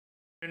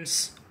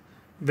Friends,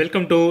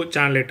 welcome to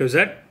channel A to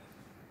Z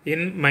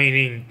in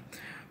mining.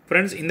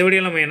 Friends, இந்த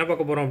வீடியோல நம்ம என்ன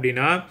பார்க்க போறோம்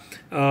அப்படினா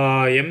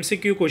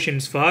MCQ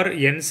questions for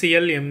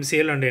NCL,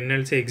 MCL and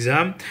NLC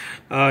exam.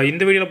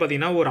 இந்த வீடியோல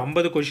பாத்தீங்கன்னா ஒரு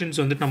 50 questions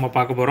வந்து நம்ம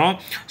பார்க்க போறோம்.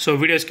 சோ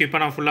வீடியோ ஸ்கிப்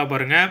பண்ணாம ஃபுல்லா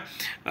பாருங்க.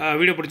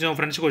 வீடியோ பிடிச்சா உங்க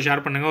फ्रेंड्सக்கு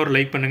ஷேர் பண்ணுங்க, ஒரு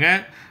லைக் பண்ணுங்க.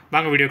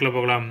 வாங்க வீடியோக்குள்ள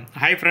போகலாம்.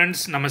 Hi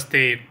friends,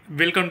 नमस्ते.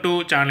 Welcome to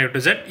channel A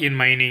to Z in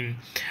mining.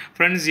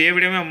 Friends, ये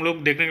वीडियो में हम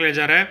लोग देखने के लिए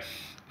जा रहे हैं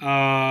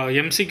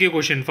MCQ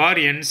question for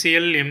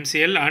NCL,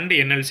 MCL and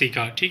NLC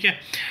का. ठीक है,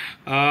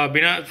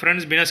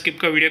 बिना स्किप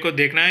का वीडियो को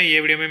देखना है. ये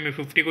वीडियो में मैं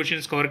 50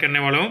 क्वेश्चंस कवर करने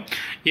वाला हूँ.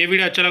 ये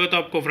वीडियो अच्छा लगा तो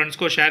आपको फ्रेंड्स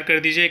को शेयर कर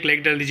दीजिए, एक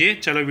लाइक डाल दीजिए.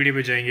 चलो वीडियो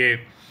पे जाएंगे.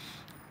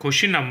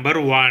 Question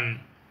number 1.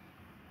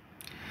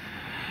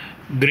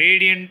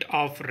 Gradient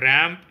of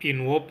ramp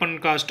in open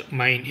cast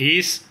mine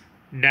is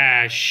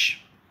dash.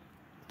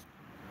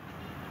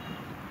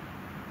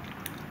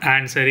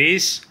 Answer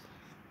is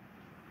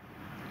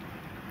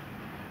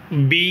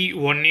B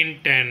 1 in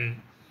 10.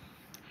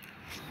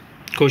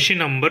 Question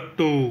number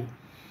 2.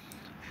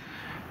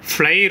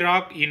 Fly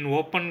rock in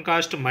open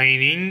cast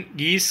mining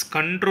is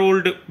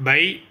controlled by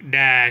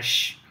dash.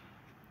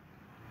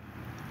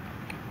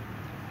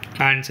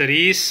 Answer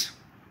is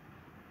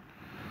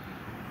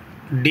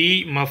D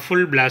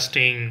muffle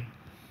blasting.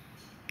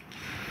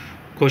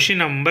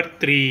 Question number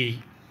 3.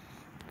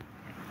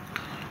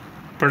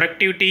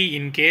 Productivity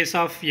in case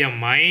of a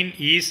mine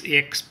is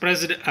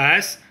expressed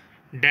as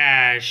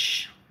dash.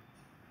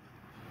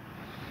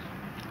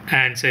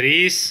 Answer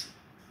is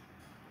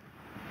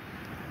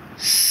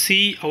C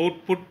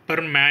output per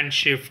man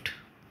shift.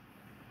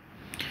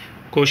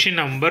 Question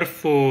number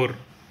 4.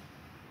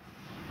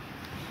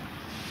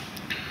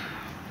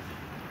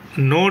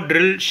 No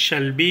drill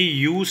shall be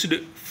used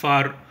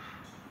for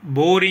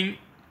boring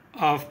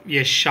of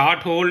a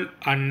short hole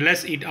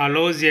unless it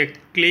allows a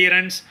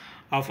clearance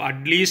of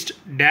at least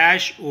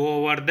dash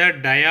over the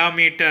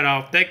diameter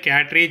of the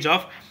cartridge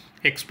of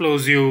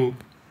explosive.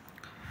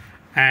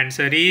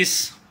 Answer is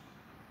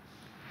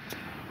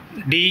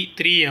D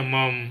 3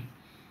 mm.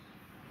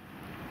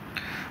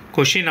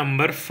 Question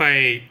number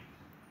 5.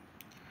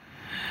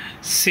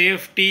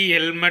 Safety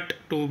helmet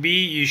to be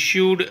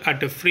issued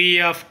at free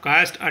of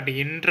cost at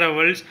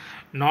intervals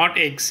not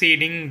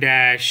exceeding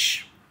dash.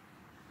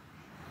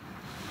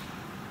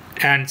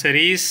 Answer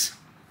is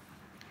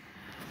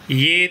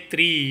A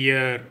 3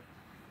 year.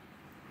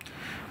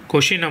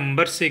 Question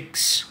number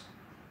 6.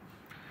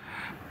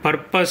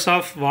 Purpose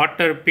of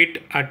water pit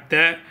at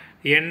the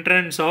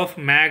entrance of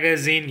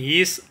magazine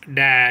is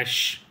dash.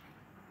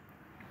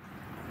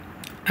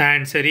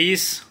 Answer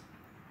is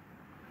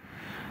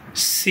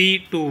C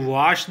to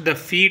wash the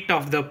feet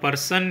of the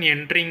person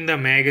entering the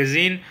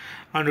magazine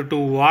and to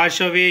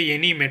wash away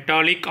any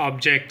metallic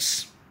objects.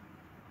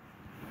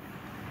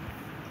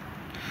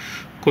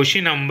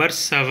 Question number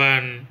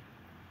 7.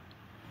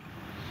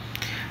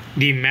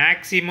 The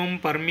maximum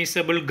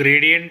permissible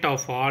gradient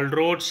of all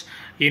roads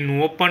in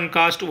open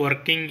cast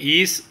working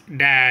is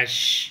dash.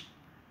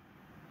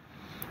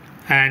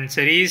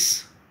 Answer is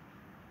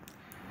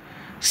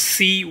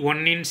C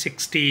 1 in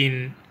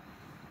 16.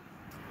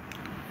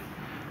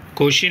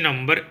 Question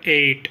number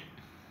 8.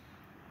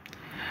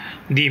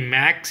 The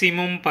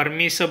maximum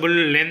permissible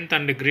length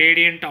and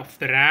gradient of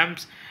the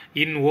ramps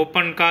in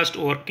open cast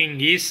working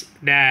is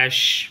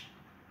dash.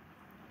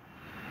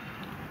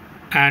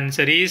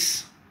 Answer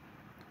is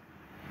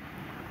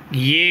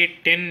A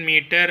 10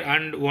 meter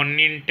and 1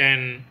 in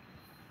 10.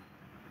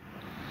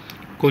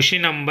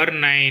 Question number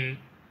 9.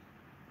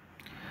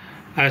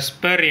 As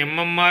per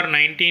MMR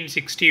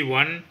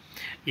 1961,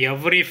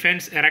 every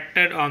fence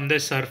erected on the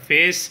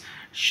surface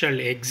shall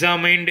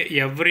examined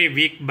every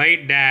week by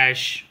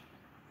dash.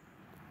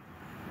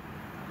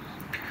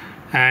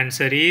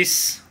 Answer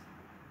is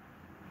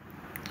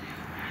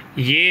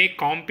A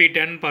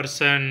competent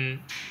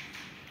person.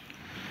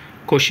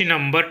 Question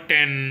number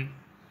 10.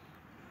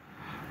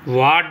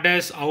 What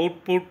does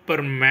output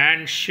per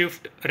man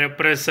shift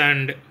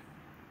represent?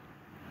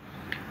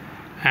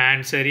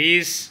 Answer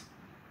is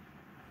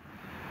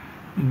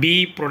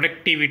B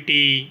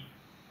productivity.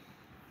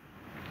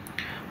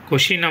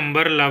 Question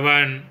number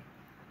 11.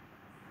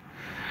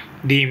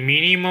 The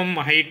minimum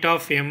height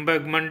of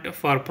embankment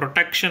for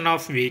protection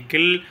of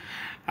vehicle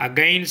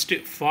against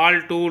fall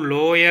to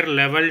lower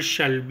level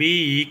shall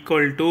be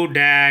equal to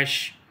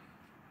dash.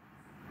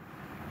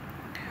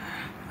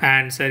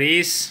 Answer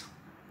is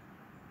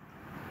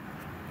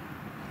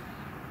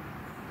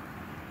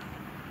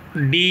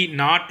D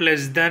not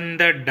less than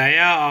the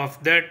dia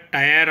of the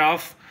tire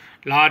of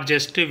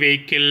largest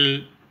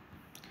vehicle.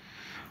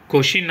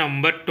 Question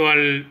number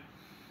 12.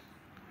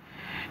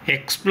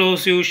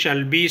 Explosive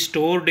shall be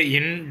stored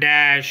in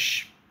dash.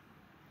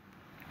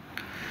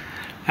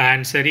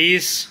 Answer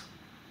is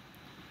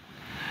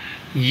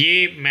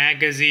A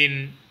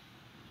magazine.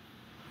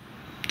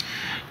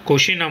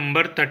 Question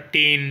number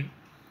 13.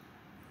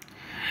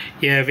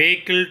 A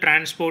vehicle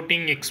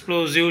transporting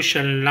explosive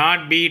shall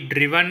not be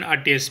driven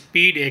at a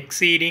speed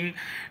exceeding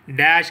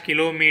dash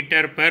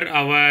kilometer per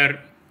hour.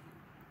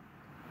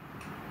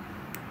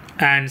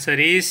 Answer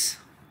is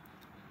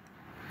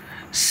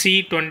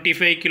C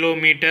 25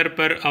 kilometer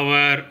per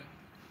hour.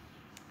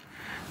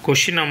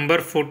 Question number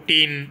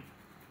 14.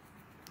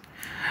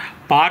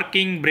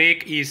 Parking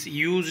brake is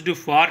used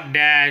for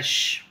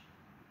dash.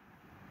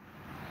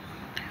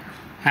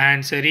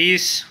 Answer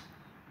is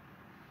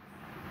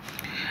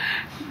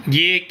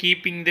A.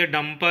 Keeping the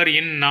dumper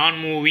in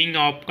non-moving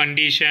up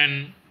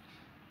condition.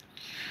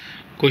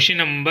 Question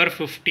number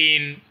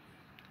 15.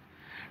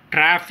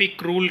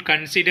 Traffic rule,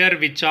 consider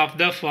which of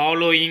the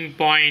following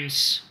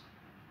points.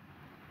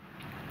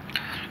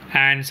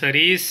 Answer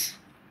is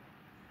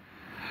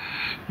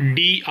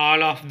D.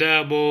 All of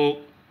the above.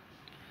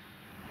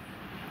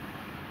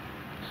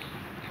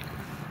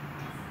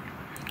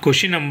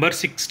 Question number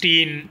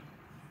 16.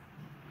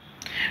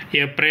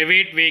 A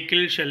private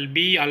vehicle shall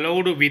be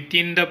allowed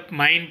within the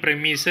mine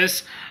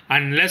premises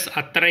unless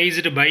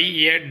authorized by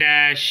a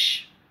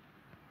dash.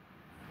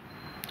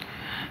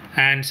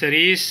 Answer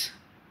is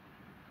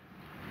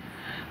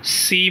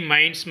C.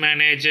 Mines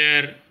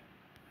manager.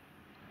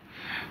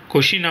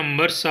 Question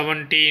number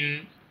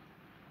 17.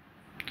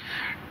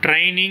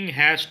 Training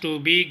has to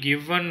be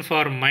given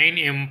for mine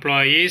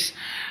employees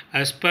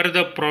as per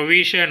the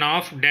provision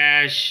of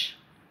dash.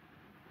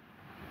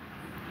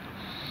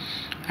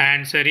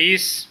 Answer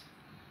is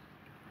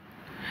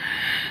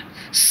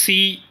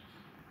C.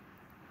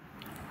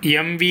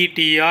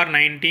 MVTR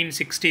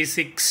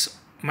 1966.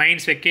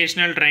 Mines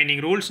Vocational Training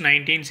Rules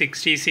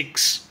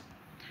 1966.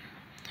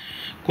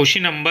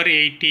 Question number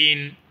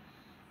 18.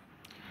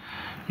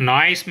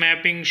 Noise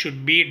mapping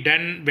should be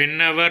done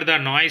whenever the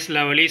noise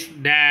level is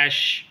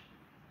dash.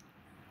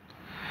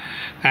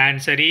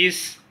 Answer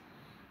is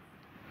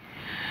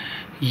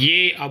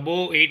A.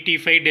 Above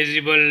 85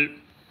 decibel.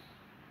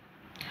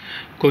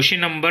 Question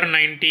number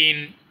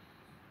 19.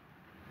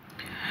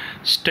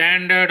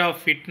 Standard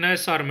of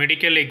fitness or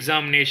medical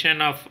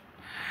examination of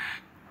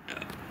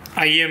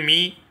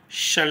IME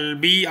shall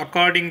be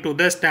according to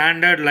the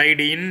standard laid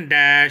in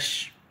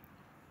dash.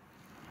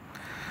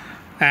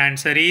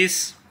 Answer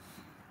is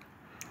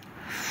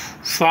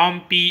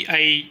Form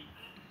PI.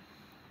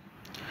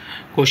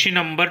 Question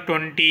number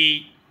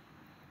 20.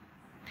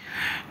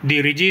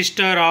 The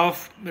register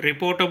of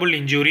reportable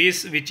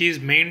injuries which is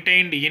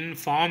maintained in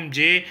Form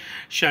J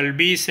shall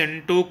be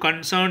sent to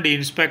concerned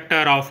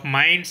inspector of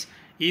mines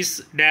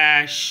is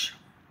dash.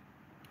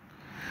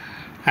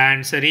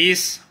 Answer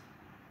is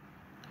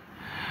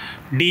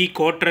D.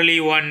 Quarterly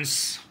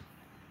ones.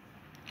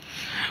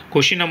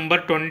 Question number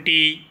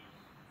 20.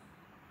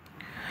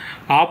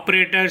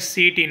 Operator's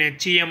seat in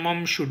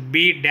HEMM should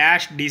be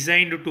dash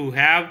designed to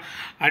have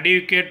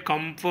adequate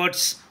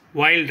comforts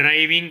while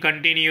driving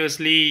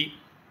continuously.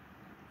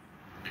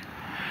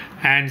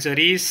 Answer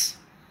is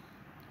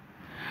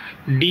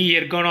D.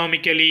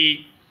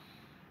 Ergonomically.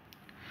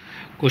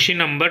 Question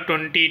number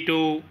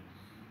 22.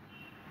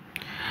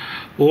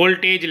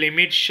 Voltage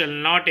limit shall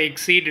not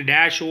exceed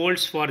dash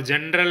volts for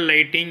general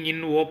lighting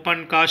in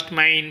open cast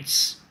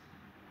mines.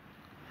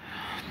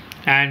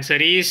 Answer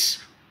is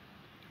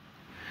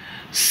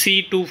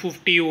C.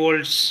 250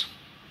 volts.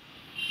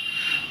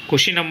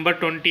 Question number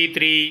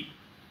 23.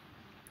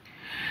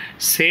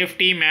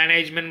 Safety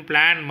management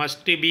plan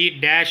must be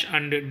dash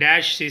and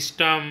dash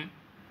system.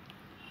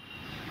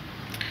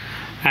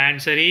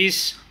 Answer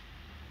is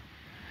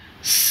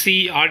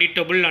C.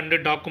 Auditable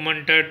and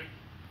documented.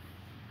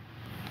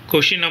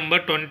 Question number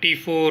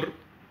 24.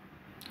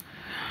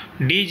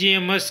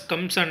 DGMS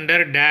comes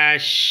under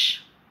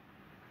dash.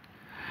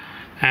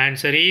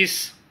 Answer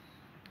is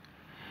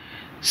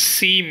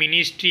C.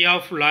 Ministry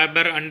of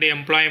Labour and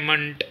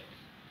Employment.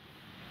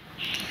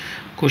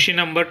 Question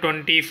number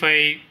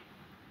 25.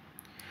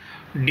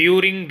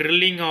 During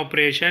drilling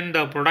operation,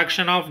 the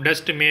production of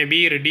dust may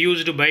be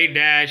reduced by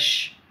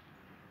dash.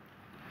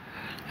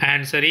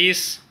 Answer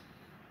is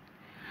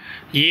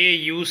A.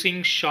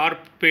 Using sharp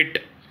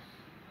pit.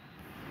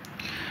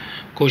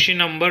 Question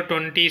number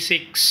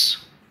 26.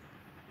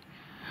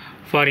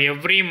 For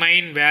every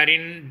mine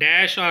wherein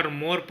dash or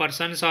more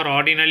persons are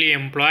ordinarily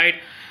employed,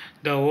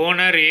 the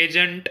owner,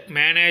 agent,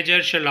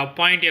 manager shall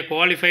appoint a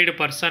qualified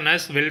person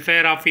as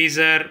welfare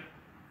officer.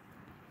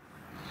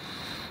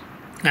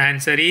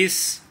 Answer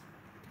is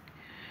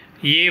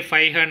A.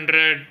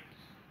 500.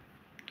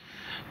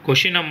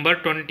 Question number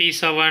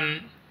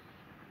 27.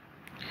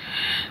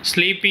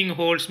 Sleeping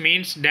holes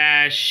means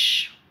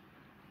dash.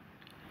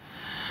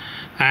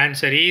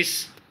 Answer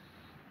is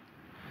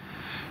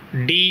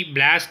D.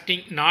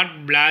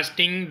 Not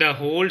blasting the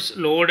holes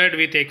loaded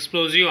with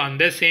explosive on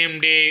the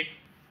same day.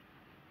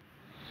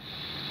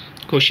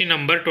 Question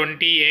number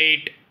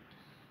 28.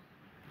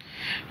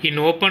 In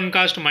open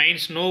cast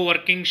mines, no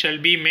working shall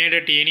be made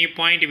at any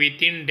point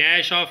within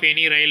dash of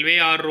any railway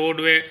or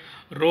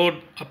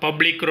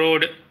public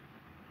road.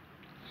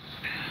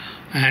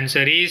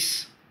 Answer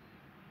is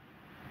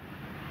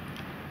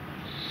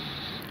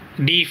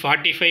D.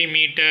 45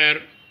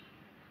 meter.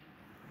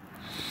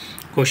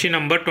 Question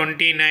number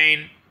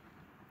 29.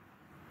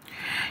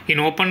 In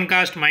open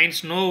cast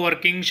mines, no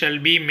working shall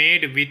be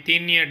made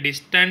within a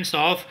distance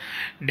of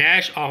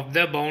dash of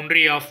the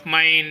boundary of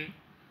mine.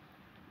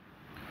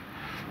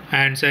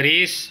 Answer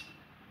is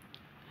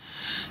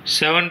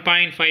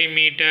 7.5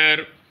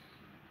 meter.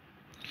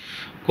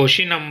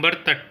 Question number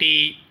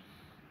 30.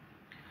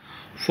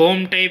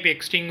 Foam type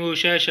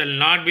extinguisher shall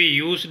not be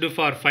used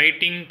for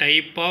fighting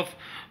type of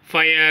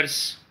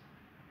fires.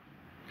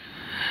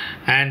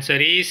 Answer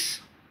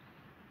is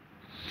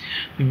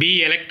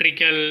B.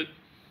 Electrical.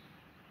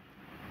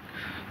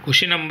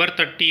 Question number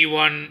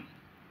 31.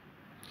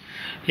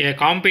 A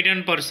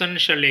competent person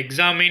shall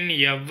examine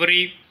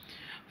every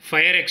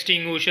fire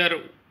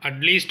extinguisher at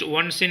least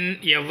once in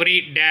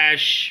every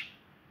dash.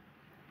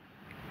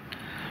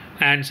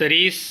 Answer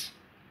is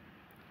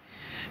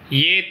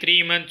A.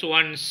 3 months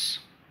once.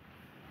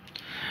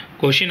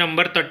 Question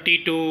number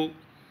 32.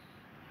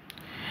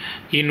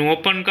 In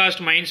open cast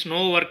mines,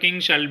 no working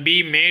shall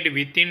be made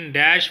within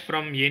dash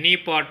from any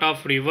part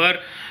of river,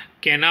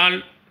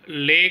 canal,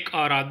 lake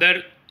or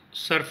other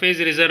surface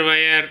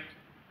reservoir.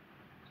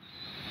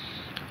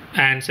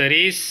 Answer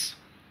is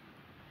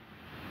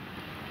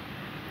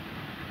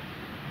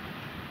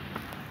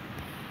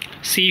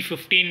C.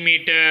 15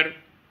 meter.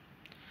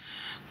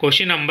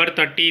 Question number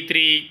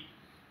 33.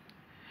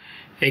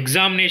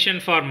 Examination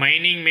for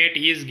mining mate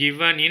is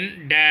given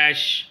in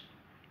dash.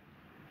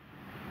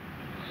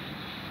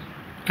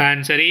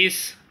 Answer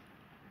is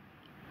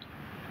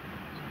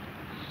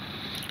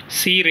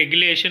C.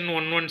 Regulation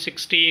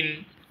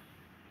 1116.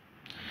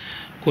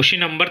 Question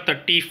number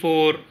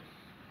 34.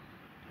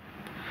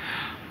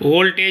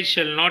 Voltage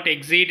shall not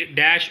exceed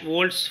dash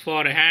volts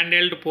for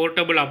handheld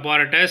portable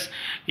apparatus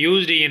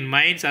used in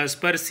mines as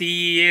per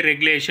CEA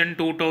Regulation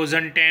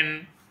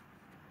 2010.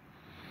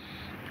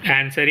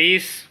 Answer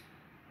is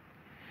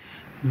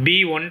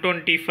B.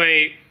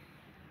 125.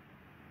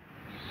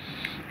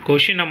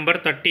 Question number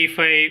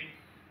 35.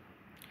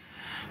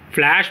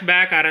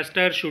 Flashback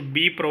arrestor should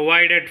be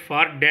provided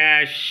for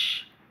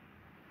dash.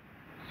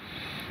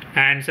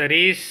 Answer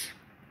is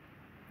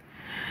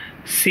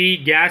C.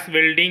 Gas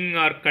welding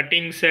or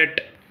cutting set.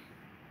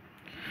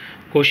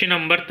 Question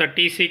number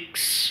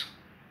 36.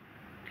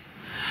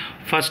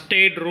 First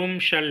aid room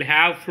shall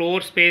have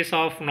floor space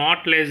of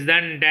not less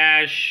than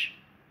dash.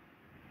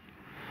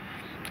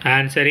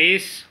 Answer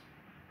is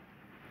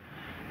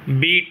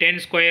B. 10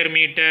 square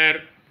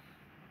meter.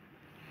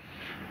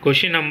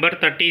 Question number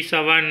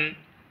 37.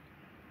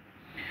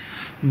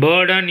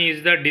 Burden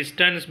is the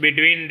distance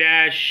between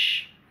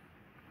dash.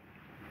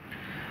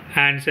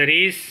 Answer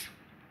is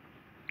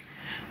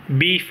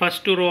B.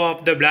 First row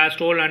of the blast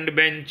hole and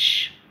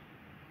bench.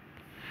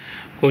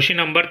 Question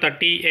number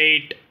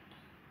 38.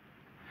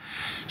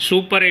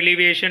 Super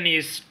elevation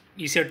is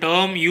a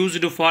term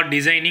used for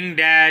designing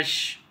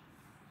dash.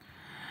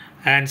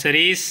 Answer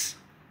is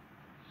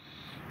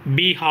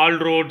B. Haul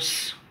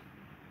roads.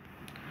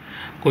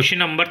 Question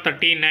number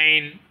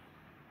 39.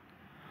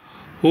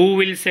 Who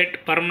will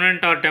set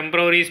permanent or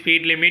temporary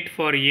speed limit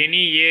for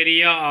any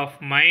area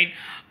of mine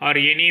or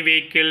any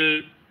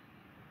vehicle?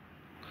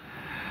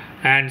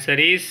 Answer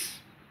is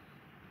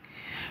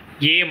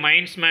A.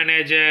 Mines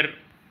manager.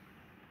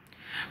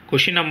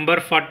 Question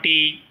number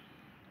 40.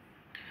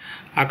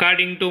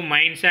 According to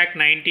Mines Act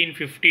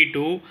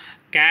 1952,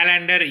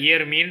 calendar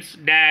year means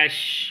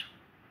dash.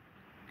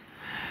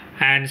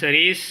 Answer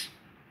is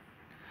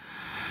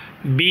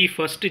B.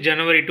 1st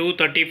January to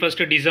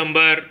 31st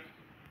December.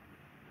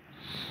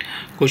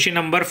 Question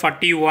number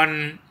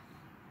 41.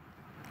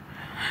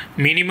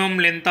 Minimum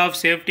length of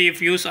safety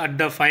fuse at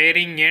the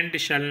firing end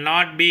shall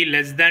not be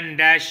less than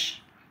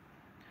dash.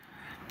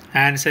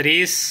 Answer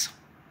is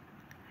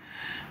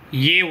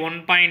A.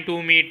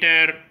 1.2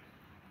 meter.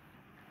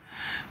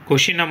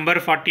 Question number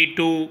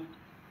 42.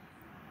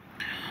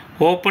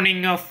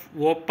 Opening of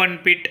open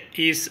pit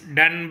is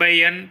done by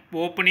an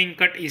opening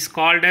cut is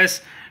called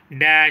as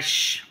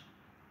dash.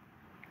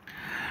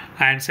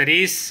 Answer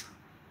is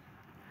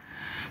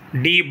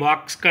D.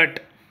 Box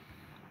cut.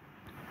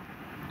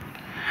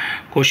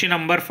 Question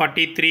number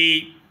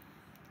 43.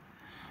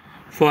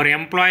 For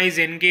employees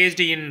engaged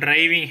in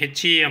driving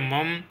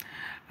HEMM,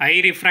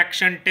 eye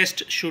refraction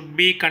test should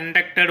be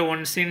conducted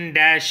once in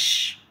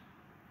dash.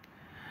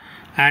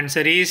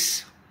 Answer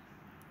is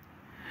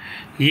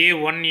A.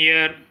 1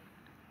 year.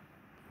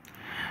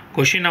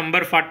 Question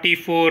number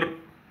 44.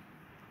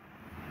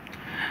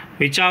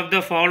 Which of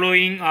the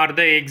following are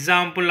the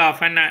example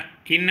of an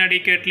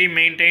inadequately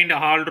maintained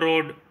haul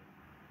road?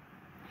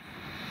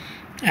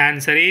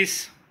 Answer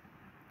is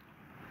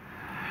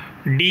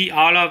D.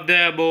 All of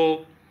the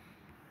above.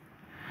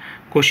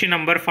 Question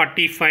number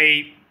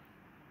 45.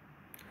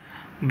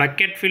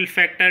 Bucket fill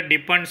factor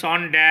depends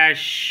on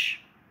dash.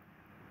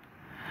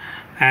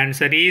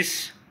 Answer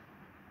is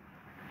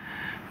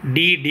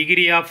D.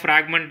 Degree of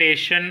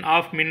fragmentation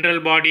of mineral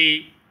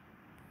body.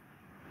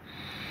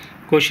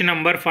 Question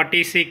number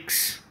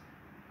 46.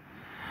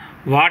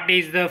 What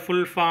is the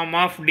full form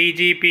of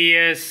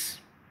DGPS?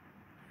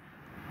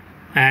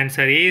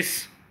 Answer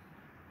is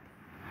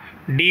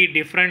D.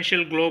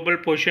 Differential Global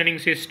Positioning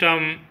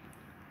System.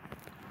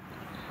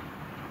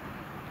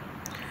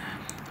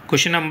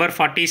 Question number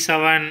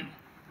 47.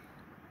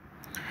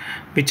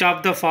 Which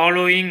of the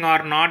following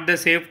are not the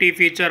safety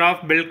feature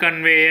of belt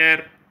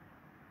conveyor?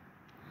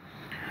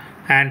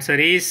 Answer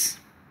is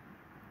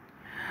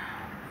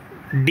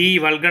D.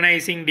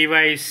 Vulcanizing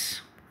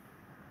device.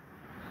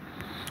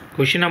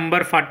 Question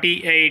number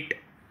 48.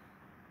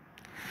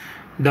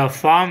 The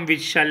form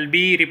which shall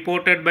be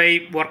reported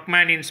by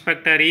workman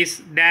inspector is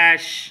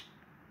dash.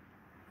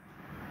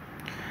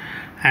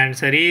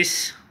 Answer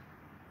is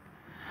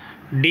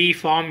D.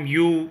 Form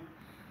U.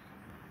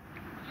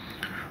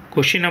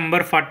 Question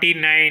number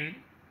 49.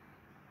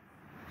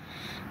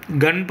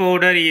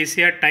 Gunpowder is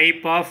a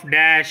type of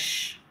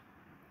dash.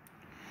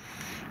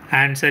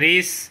 Answer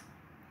is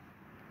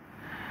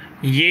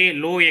A.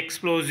 Low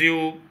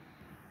explosive.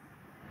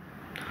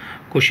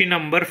 Question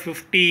number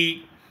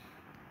 50.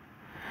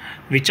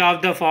 Which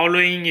of the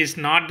following is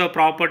not the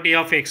property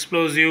of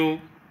explosive?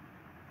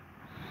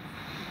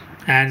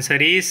 Answer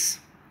is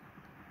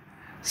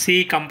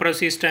C.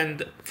 Compressive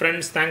strength.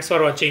 Friends, thanks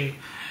for watching.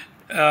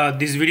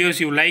 These videos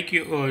you like,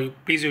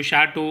 please you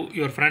share to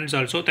your friends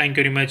also. Thank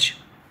you very much.